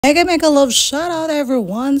Mega love shout out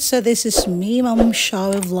everyone. So this is me, Mom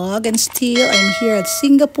Shawie vlog, and still I'm here at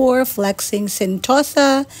Singapore flexing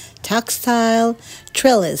Sentosa textile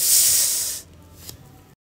trellis.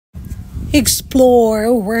 Explore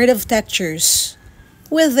a world of textures.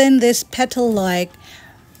 Within this petal-like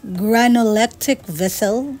granulectic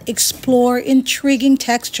vessel, explore intriguing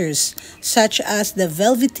textures such as the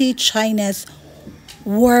velvety Chinese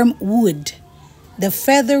wormwood, the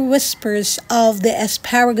feather whispers of the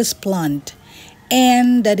asparagus plant,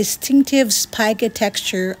 and the distinctive spiky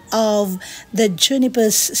texture of the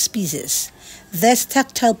juniper species. These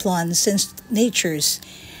tactile plants and nature's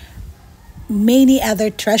many other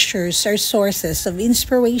treasures are sources of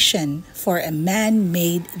inspiration for a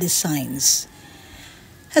man-made designs.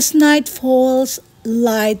 As night falls,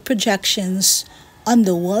 light projections on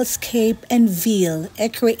the wallscape unveil a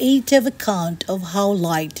creative account of how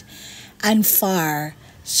light and fire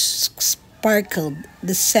sparkled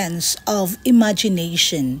the sense of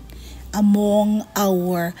imagination among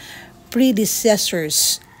our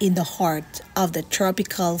predecessors in the heart of the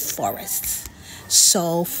tropical forests.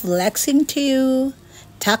 So, flexing to you,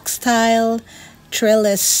 textile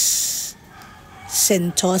trellis,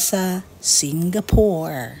 Sentosa,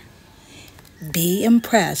 Singapore. Be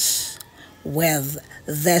impressed with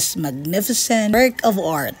this magnificent work of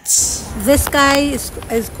arts. This guy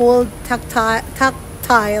is called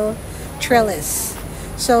tactile trellis.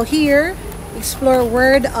 So here, explore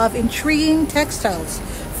world of intriguing textiles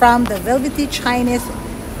from the velvety Chinese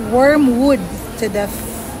wormwood to the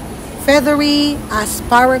feathery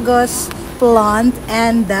asparagus plant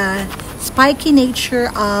and the spiky nature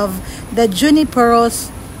of the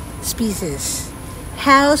juniperous species.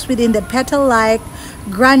 Housed within the petal-like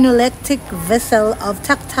granulectic vessel of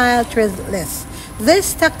tactile trellis.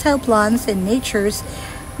 These tactile plants and nature's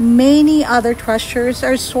many other treasures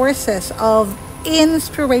are sources of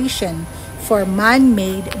inspiration for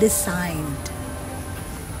man-made design.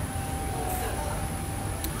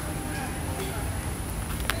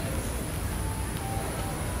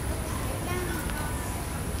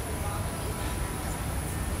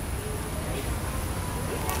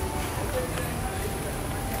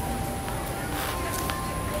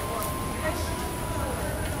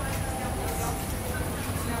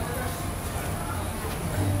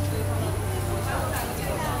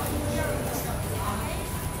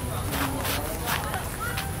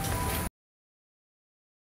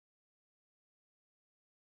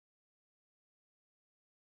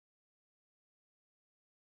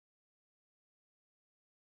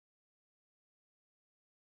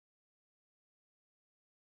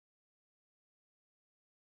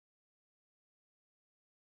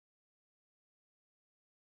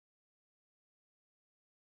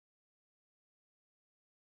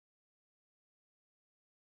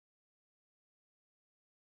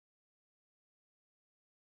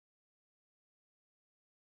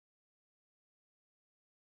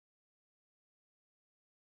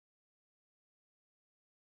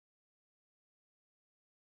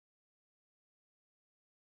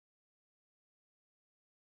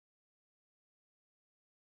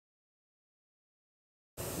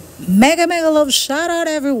 Mega love shout out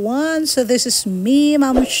everyone. So this is me,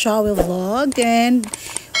 Mom Shawie vlog, and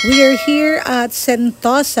we are here at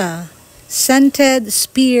Sentosa Scented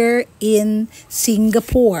Spear in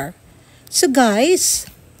Singapore. So guys,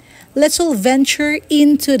 let's all venture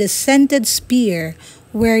into the scented spear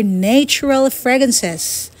where natural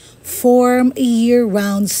fragrances form a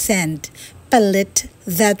year-round scent palette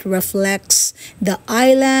that reflects the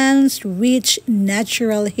island's rich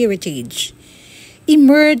natural heritage.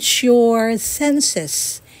 Immerse your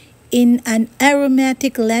senses in an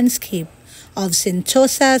aromatic landscape of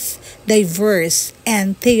Sentosa's diverse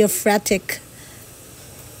and therapeutic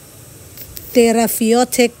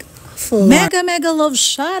flora. Mega love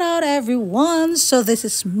shout out everyone. So this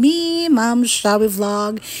is me, Mom Shawie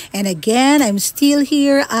vlog, and again I'm still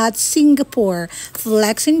here at Singapore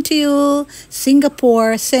flexing to you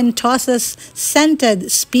Singapore Sentosa's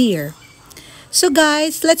scented spear. So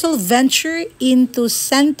guys, let's all venture into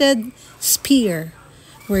scented spear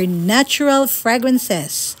where natural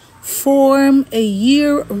fragrances form a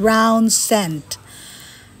year-round scent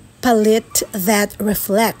palette that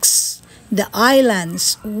reflects the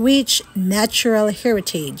island's rich natural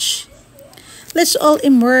heritage. Let's all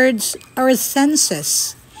immerse our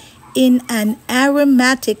senses in an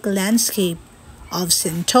aromatic landscape of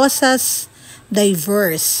Sentosa's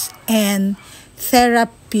diverse and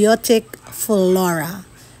therapeutic flora.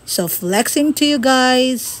 So flexing to you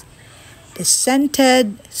guys, the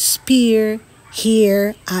scented spear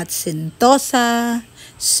here at Sentosa,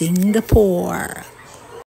 Singapore.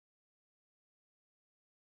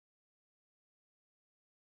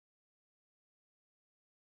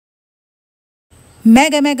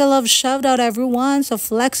 Mega love shout out everyone. So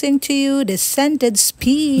flexing to you the scented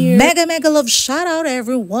spear. Mega love shout out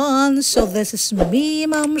everyone. So this is me,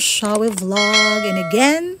 Mom Shawie vlog. And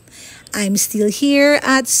again, I'm still here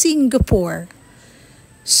at Singapore.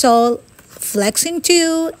 So flexing to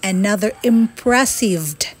you another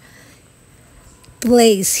impressive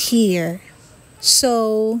place here.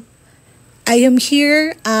 So I am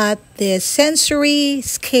here at the Sensory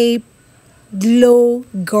Scape Glow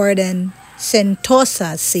Garden,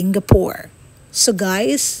 Sentosa, Singapore. So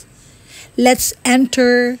guys, let's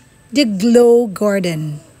enter the Glow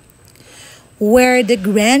Garden, where the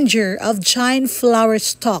grandeur of giant flower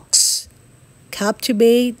stalks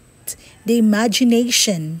captivate the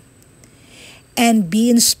imagination and be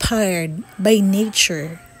inspired by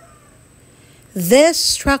nature. These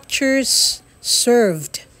structures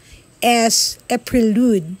served as a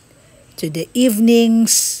prelude to the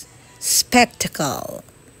evening's spectacle.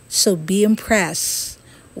 So be impressed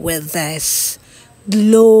with this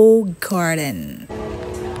glow garden.